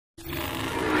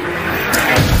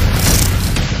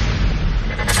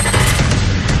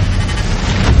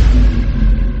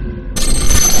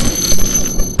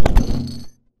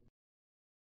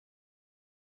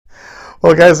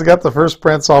Well, guys, I got the first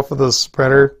prints off of this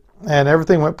printer, and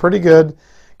everything went pretty good,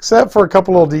 except for a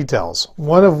couple little details.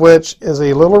 One of which is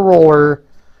a little roller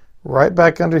right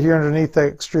back under here underneath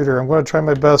the extruder. I'm going to try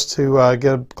my best to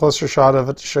get a closer shot of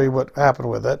it to show you what happened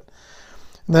with it.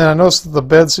 And then I noticed that the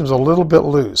bed seems a little bit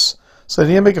loose. So I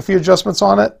need to make a few adjustments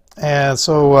on it, and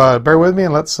so bear with me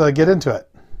and let's get into it.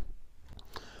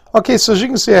 Okay, so as you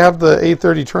can see, I have the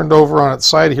A30 turned over on its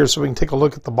side here so we can take a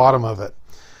look at the bottom of it.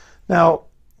 Now,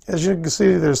 as you can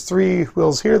see, there's 3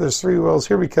 wheels here, there's 3 wheels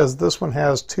here because this one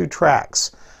has 2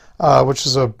 tracks, which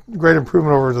is a great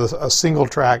improvement over a single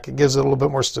track. It gives it a little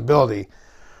bit more stability.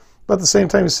 But at the same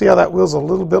time, you see how that wheel's a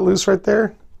little bit loose right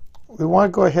there? We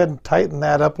want to go ahead and tighten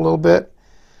that up a little bit.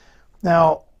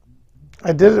 Now,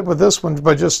 I did it with this one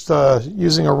by just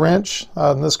using a wrench,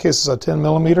 in this case it's a 10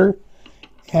 millimeter,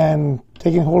 and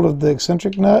taking hold of the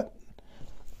eccentric nut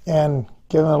and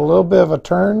giving it a little bit of a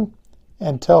turn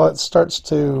until it starts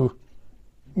to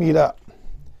meet up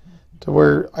to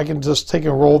where I can just take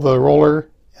and roll the roller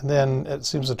and then it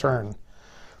seems to turn.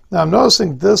 Now I'm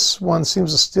noticing this one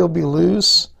seems to still be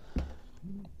loose.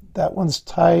 That one's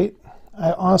tight.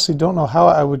 I honestly don't know how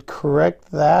I would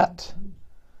correct that.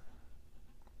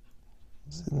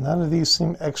 None of these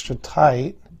seem extra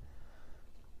tight.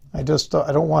 I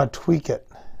don't want to tweak it.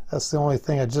 That's the only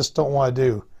thing I just don't want to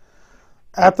do.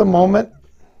 At the moment,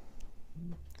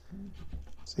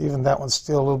 so even that one's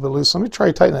still a little bit loose. Let me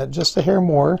try tightening it just a hair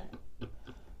more.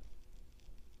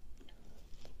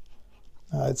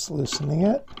 It's loosening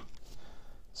it.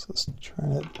 So let's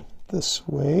turn it this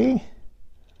way.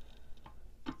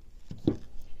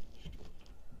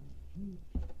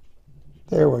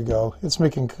 There we go. It's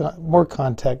making more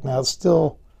contact now. It's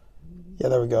still, yeah,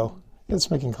 there we go.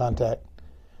 It's making contact.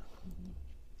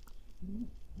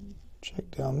 Check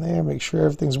down there, make sure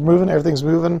everything's moving. Everything's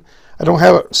moving. I don't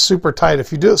have it super tight.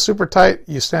 If you do it super tight,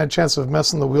 you stand a chance of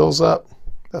messing the wheels up.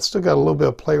 That's still got a little bit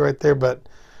of play right there, but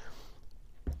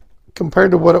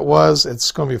compared to what it was,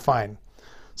 it's going to be fine.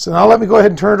 So now let me go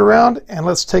ahead and turn it around and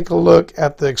let's take a look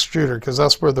at the extruder because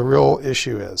that's where the real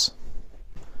issue is.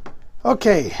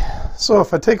 Okay, so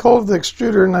if I take hold of the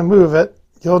extruder and I move it,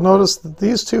 you'll notice that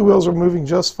these 2 wheels are moving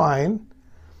just fine.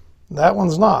 That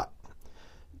one's not.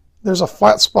 There's a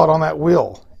flat spot on that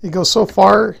wheel. It goes so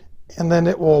far and then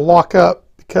it will lock up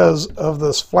because of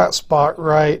this flat spot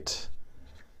right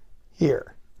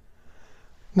here.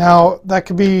 Now that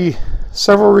could be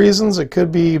several reasons. It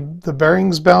could be the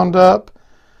bearings bound up.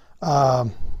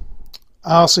 I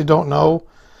honestly don't know.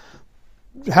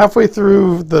 Halfway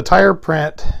through the tire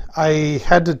print, I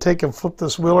had to take and flip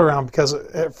this wheel around because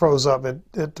it froze up. It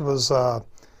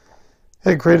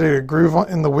had created a groove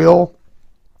in the wheel,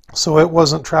 so it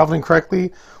wasn't traveling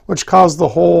correctly, which caused the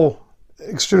whole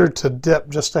extruder to dip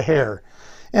just a hair.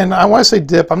 And I want to say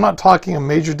dip, I'm not talking a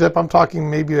major dip, I'm talking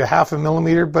maybe a 1/2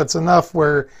 millimeter, but it's enough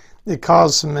where it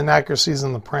caused some inaccuracies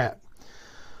in the print.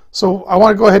 So I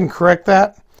want to go ahead and correct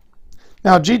that.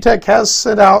 Now Geeetech has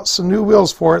sent out some new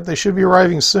wheels for it. They should be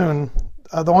arriving soon.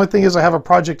 The only thing is I have a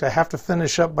project I have to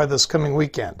finish up by this coming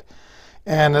weekend.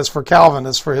 And it's for Calvin,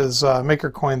 it's for his maker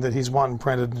coin that he's wanting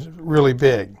printed really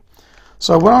big.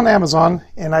 So I went on Amazon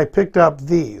and I picked up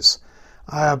these.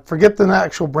 I forget the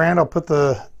actual brand. I'll put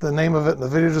the name of it in the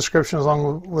video description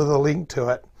along with a link to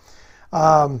it.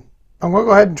 I'm going to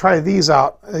go ahead and try these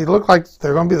out. They look like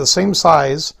they're going to be the same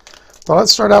size. But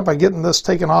let's start out by getting this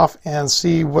taken off and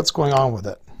see what's going on with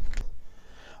it.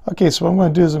 Okay, so what I'm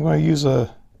going to do is I'm going to use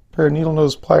a pair of needle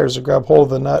nose pliers to grab hold of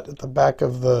the nut at the back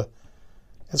of the,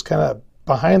 it's kind of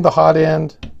behind the hot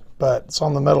end, but it's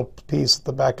on the metal piece at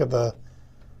the back of the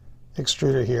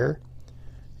extruder here.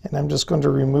 And I'm just going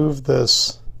to remove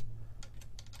this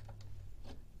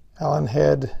Allen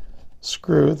head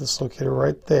screw that's located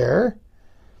right there.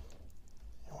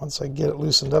 Once I get it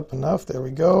loosened up enough, there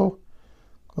we go.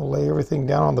 I'm going to lay everything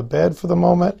down on the bed for the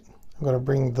moment. I'm going to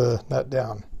bring the nut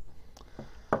down.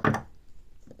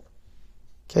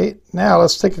 Okay, now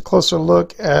let's take a closer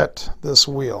look at this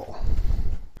wheel.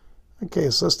 Okay,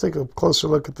 so let's take a closer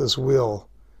look at this wheel.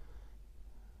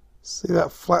 See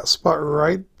that flat spot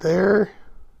right there?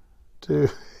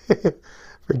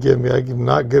 Forgive me, I'm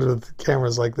not good with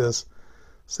cameras like this.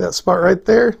 See that spot right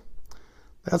there?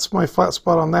 That's my flat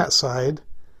spot on that side.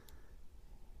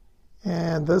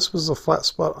 And this was a flat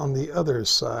spot on the other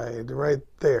side, right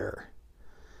there.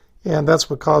 And that's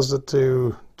what caused it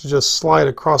to just slide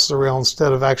across the rail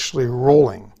instead of actually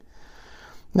rolling.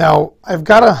 Now, I've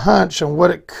got a hunch on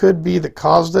what it could be that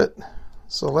caused it.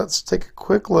 So let's take a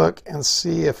quick look and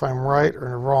see if I'm right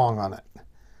or wrong on it.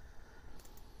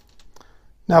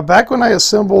 Now, back when I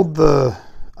assembled the,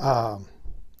 for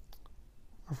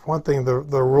one thing, the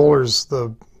rollers,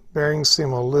 the bearings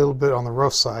seem a little bit on the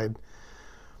rough side.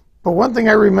 But one thing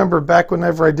I remember back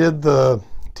whenever I did the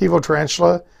Tevo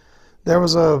Tarantula, there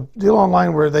was a deal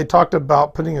online where they talked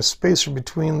about putting a spacer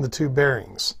between the two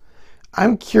bearings.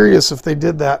 I'm curious if they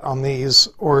did that on these,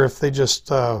 or if they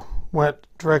just went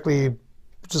directly,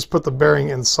 just put the bearing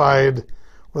inside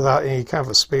without any kind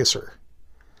of a spacer.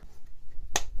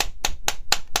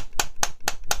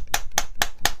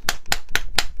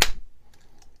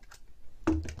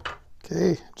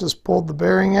 Okay, just pulled the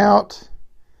bearing out.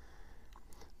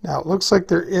 Now it looks like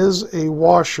there is a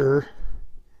washer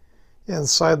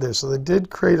inside there, so they did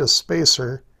create a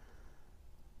spacer.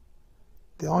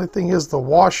 The only thing is the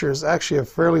washer is actually a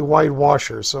fairly wide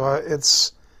washer, so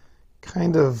it's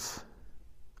kind of,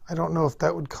 I don't know if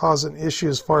that would cause an issue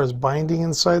as far as binding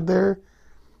inside there.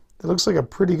 It looks like a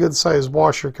pretty good sized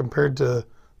washer compared to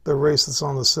the race that's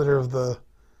on the center of the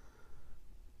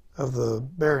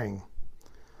bearing.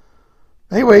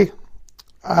 Anyway,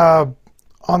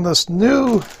 on this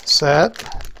new set,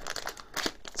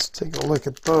 let's take a look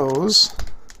at those.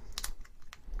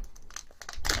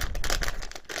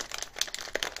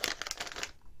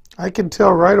 I can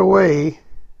tell right away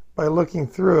by looking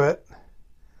through it.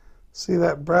 See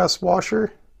that brass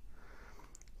washer?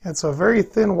 It's a very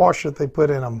thin washer that they put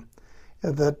in them.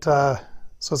 So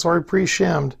it's already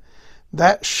pre-shimmed.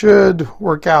 That should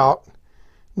work out.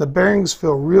 The bearings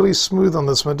feel really smooth on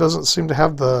this one. It doesn't seem to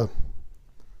have the...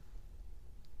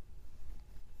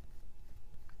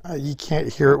 you can't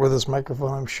hear it with this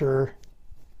microphone, I'm sure.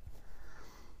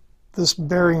 This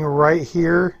bearing right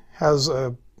here has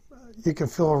a... you can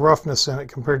feel a roughness in it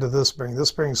compared to this bearing.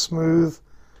 This bearing's smooth.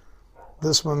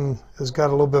 This one has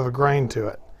got a little bit of a grind to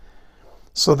it.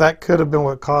 So that could have been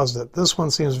what caused it. This one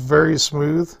seems very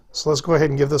smooth. So let's go ahead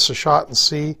and give this a shot and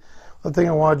see. The thing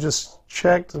I want to just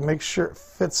check to make sure it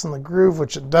fits in the groove,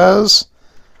 which it does.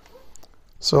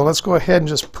 So let's go ahead and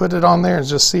just put it on there and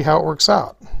just see how it works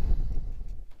out.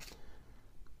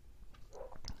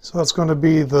 So that's going to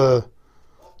be the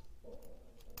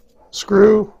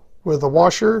screw with the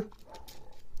washer.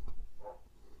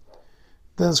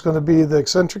 Then it's going to be the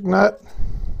eccentric nut.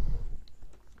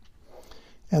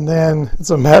 And then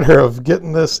it's a matter of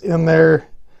getting this in there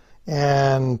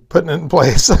and putting it in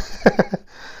place.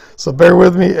 So bear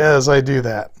with me as I do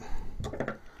that.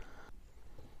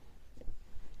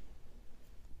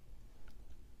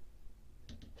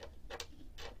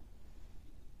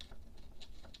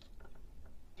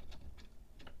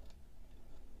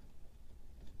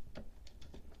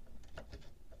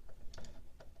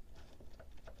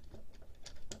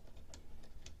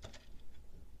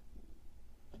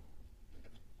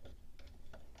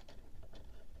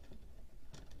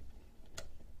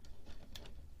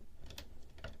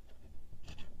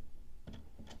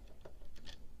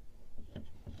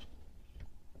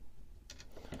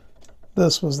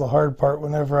 This was the hard part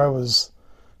whenever I was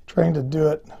trying to do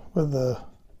it with the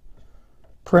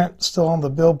print still on the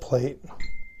build plate.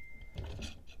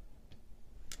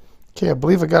 Okay, I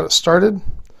believe I got it started.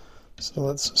 So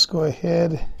let's just go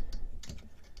ahead.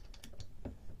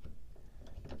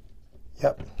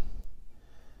 Yep.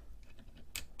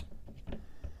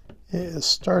 It is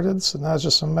started, so now it's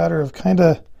just a matter of kind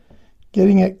of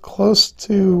getting it close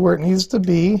to where it needs to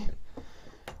be.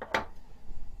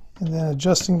 And then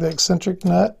adjusting the eccentric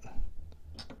nut.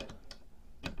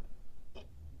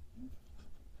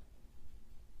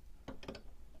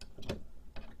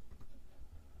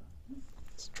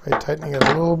 Let's try tightening it a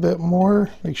little bit more,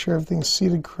 make sure everything's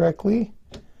seated correctly.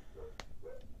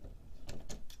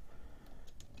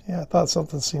 Yeah, I thought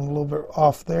something seemed a little bit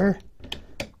off there.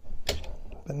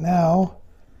 But now,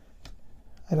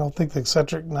 I don't think the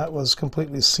eccentric nut was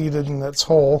completely seated in its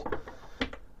hole.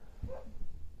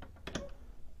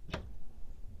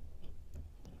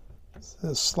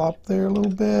 Just slop there a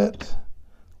little bit,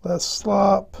 less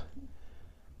slop.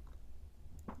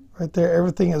 Right there,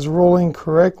 everything is rolling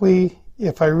correctly.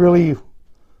 If I really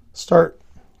start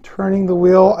turning the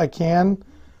wheel, I can,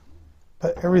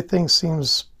 but everything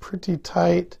seems pretty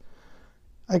tight.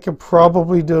 I could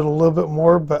probably do it a little bit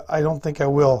more, but I don't think I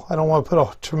will. I don't want to put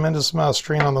a tremendous amount of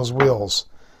strain on those wheels.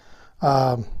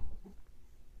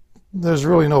 There's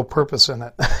really no purpose in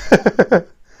it.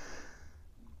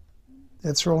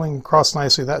 It's rolling across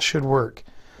nicely. That should work.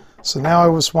 So now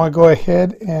I just want to go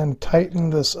ahead and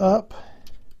tighten this up.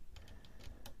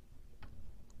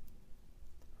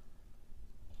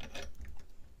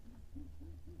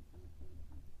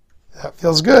 That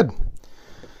feels good.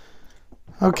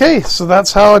 Okay, so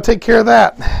that's how I take care of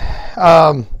that.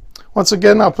 Once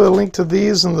again, I'll put a link to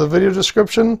these in the video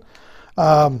description.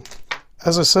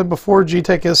 As I said before,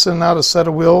 Geeetech is sending out a set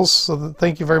of wheels, so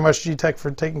thank you very much, Geeetech, for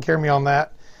taking care of me on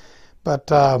that.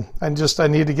 But I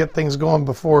need to get things going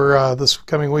before this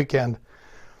coming weekend.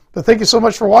 But thank you so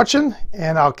much for watching,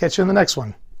 and I'll catch you in the next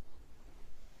one.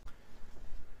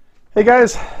 Hey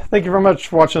guys, thank you very much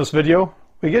for watching this video.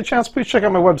 When you get a chance, please check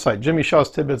out my website,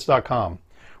 jimmyshawstidbits.com,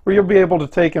 where you'll be able to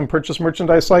take and purchase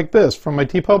merchandise like this from my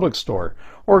TeePublic store,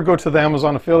 or go to the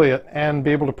Amazon affiliate and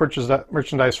be able to purchase that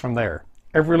merchandise from there.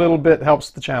 Every little bit helps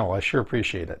the channel. I sure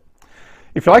appreciate it.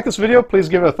 If you like this video, please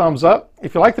give it a thumbs up.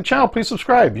 If you like the channel, please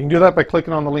subscribe. You can do that by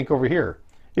clicking on the link over here.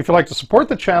 If you'd like to support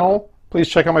the channel, please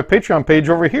check out my Patreon page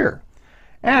over here.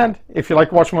 And if you like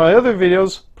to watch my other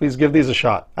videos, please give these a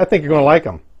shot. I think you're going to like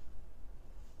them.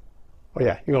 Oh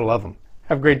yeah, you're going to love them.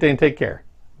 Have a great day and take care.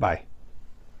 Bye.